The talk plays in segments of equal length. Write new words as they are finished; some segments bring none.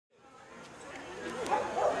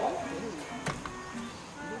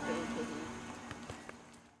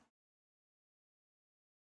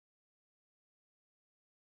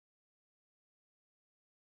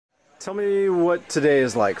Tell me what today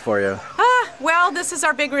is like for you. Well, this is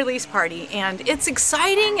our big release party, and it's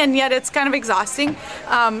exciting, and yet it's kind of exhausting.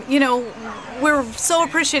 We're so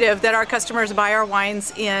appreciative that our customers buy our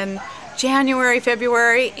wines in January,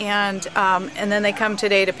 February, and then they come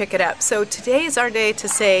today to pick it up. So today is our day to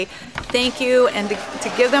say thank you and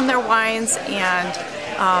to give them their wines,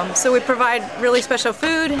 and so we provide really special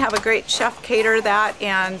food, have a great chef cater that,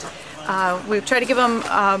 and we try to give them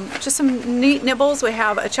just some neat nibbles. We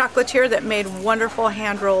have a chocolatier that made wonderful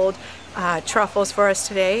hand-rolled truffles for us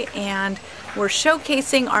today, and we're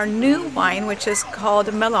showcasing our new wine, which is called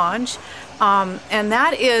Mélange, and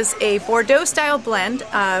that is a Bordeaux-style blend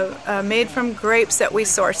made from grapes that we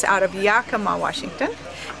source out of Yakima, Washington.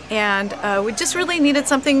 And we just really needed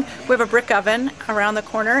something. We have a brick oven around the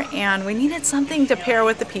corner, and we needed something to pair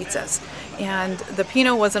with the pizzas. And the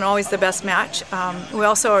Pinot wasn't always the best match. We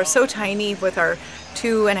also are so tiny with our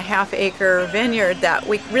 2.5 acre vineyard that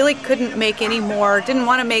we really couldn't make any more, didn't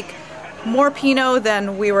want to make more Pinot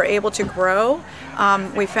than we were able to grow.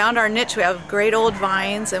 We found our niche. We have great old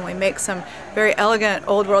vines, and we make some very elegant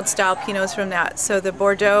old world style Pinots from that. So the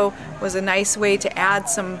Bordeaux was a nice way to add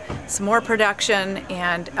some more production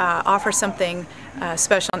and offer something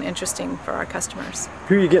special and interesting for our customers.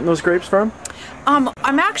 Who are you getting those grapes from?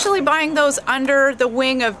 I'm actually buying those under the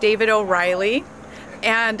wing of David O'Reilly.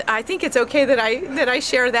 And I think it's okay that I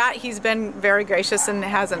share that. He's been very gracious and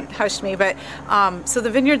hasn't hushed me. But so the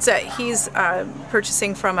vineyards that he's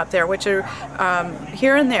purchasing from up there, which are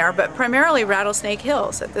here and there, but primarily Rattlesnake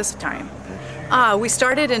Hills at this time. We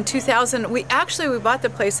started in 2000. We bought the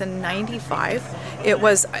place in '95. It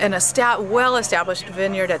was an well-established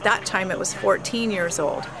vineyard. At that time, it was 14 years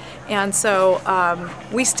old. And so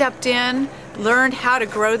we stepped in, learned how to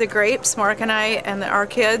grow the grapes. Mark and I and our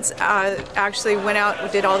kids actually went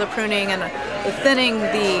out, did all the pruning and the thinning,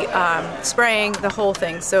 the spraying, the whole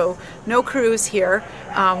thing. So no crews here.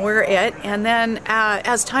 We're it. And then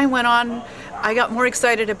as time went on, I got more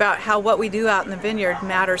excited about how what we do out in the vineyard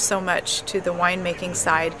matters so much to the winemaking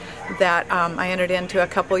side that I entered into a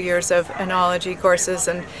couple years of enology courses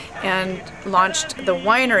and launched the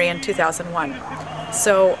winery in 2001.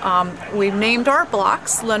 So we named our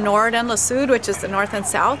blocks Le Nord and Le Sud, which is the north and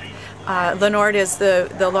south. Le Nord is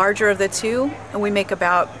the larger of the two, and we make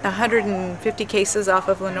about 150 cases off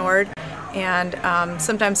of Le Nord, and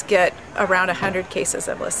sometimes get around 100 cases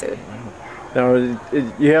of Le Sud. Now,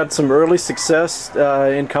 you had some early success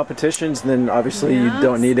in competitions, and then obviously you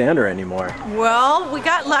don't need to enter anymore. Well, we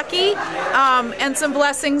got lucky and some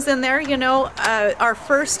blessings in there. You know, our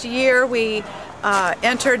first year we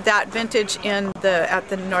entered that vintage at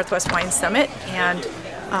the Northwest Wine Summit, and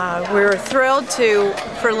we were thrilled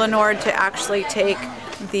for Le Nord to actually take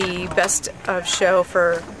the Best of Show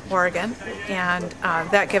for Oregon, and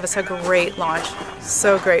that gave us a great launch.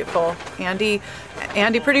 So grateful.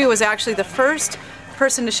 Andy Purdue was actually the first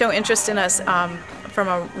person to show interest in us from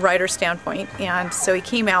a writer standpoint, and so he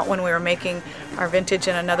came out when we were making our vintage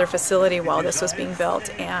in another facility while this was being built,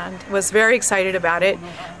 and was very excited about it,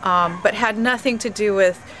 but had nothing to do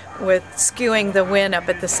with skewing the win up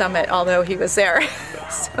at the summit, although he was there.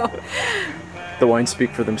 So the wines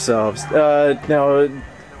speak for themselves. Now,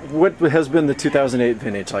 what has been the 2008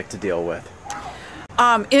 vintage like to deal with?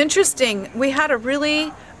 Interesting. We had a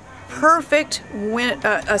really perfect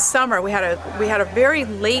summer. We had a very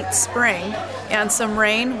late spring and some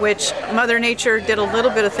rain, which Mother Nature did a little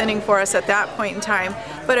bit of thinning for us at that point in time.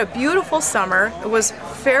 But a beautiful summer. It was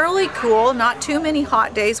fairly cool, not too many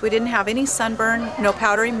hot days. We didn't have any sunburn, no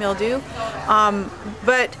powdery mildew.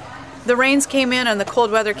 But the rains came in and the cold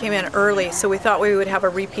weather came in early, so we thought we would have a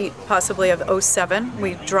repeat possibly of '07.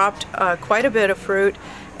 We dropped quite a bit of fruit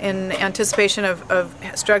in anticipation of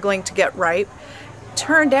struggling to get ripe.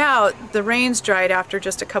 Turned out the rains dried after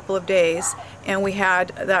just a couple of days, and we had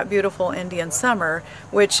that beautiful Indian summer,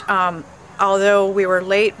 which although we were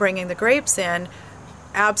late bringing the grapes in,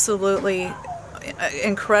 absolutely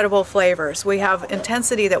incredible flavors. We have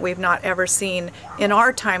intensity that we've not ever seen in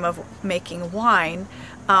our time of making wine.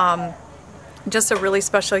 Just a really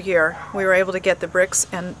special year. We were able to get the bricks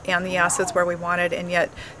and the acids where we wanted, and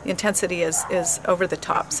yet the intensity is over the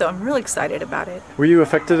top. So I'm really excited about it. Were you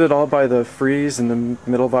affected at all by the freeze in the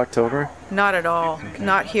middle of October? Not at all. Okay.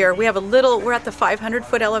 Not here. We have we're at the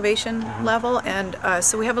 500-foot elevation level, and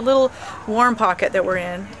so we have a little warm pocket that we're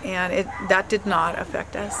in, and that did not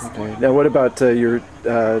affect us. Okay. Now, what about your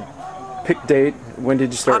pick date? When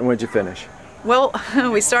did you start and when did you finish? Well,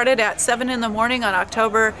 we started at 7 in the morning on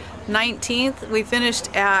October 19th. We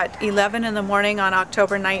finished at 11 in the morning on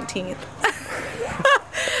October 19th.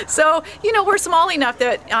 So, you know, we're small enough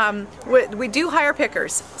that we do hire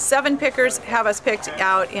pickers. 7 pickers have us picked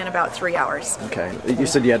out in about 3 hours. Okay. You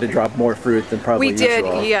said you had to drop more fruit than probably We did,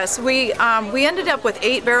 usual. yes. We ended up with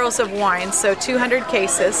 8 barrels of wine, so 200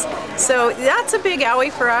 cases. So that's a big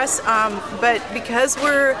owie for us, but because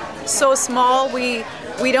we're so small, we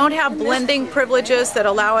don't have blending privileges that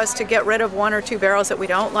allow us to get rid of 1 or 2 barrels that we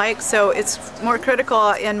don't like, so it's more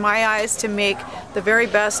critical in my eyes to make the very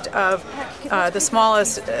best of the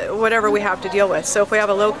smallest, whatever we have to deal with. So if we have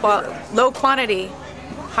a low quantity,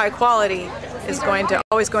 high quality is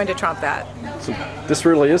always going to trump that. So this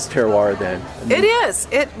really is terroir then. It is.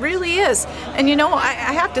 It really is. And you know, I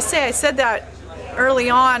have to say, I said that early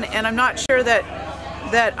on, and I'm not sure that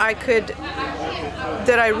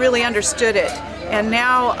I really understood it. And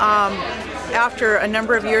now, after a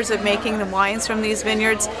number of years of making the wines from these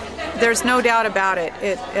vineyards, there's no doubt about it.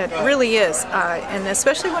 It really is, and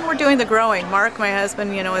especially when we're doing the growing. Mark, my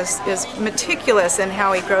husband, you know, is meticulous in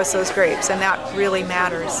how he grows those grapes, and that really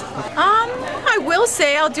matters. I will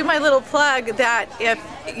say, I'll do my little plug that if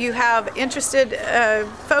you have interested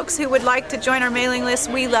folks who would like to join our mailing list,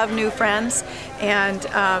 we love new friends, and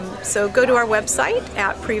so go to our website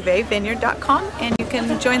at privevineyard.com and you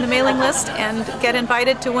can join the mailing list and get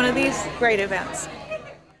invited to one of these great events.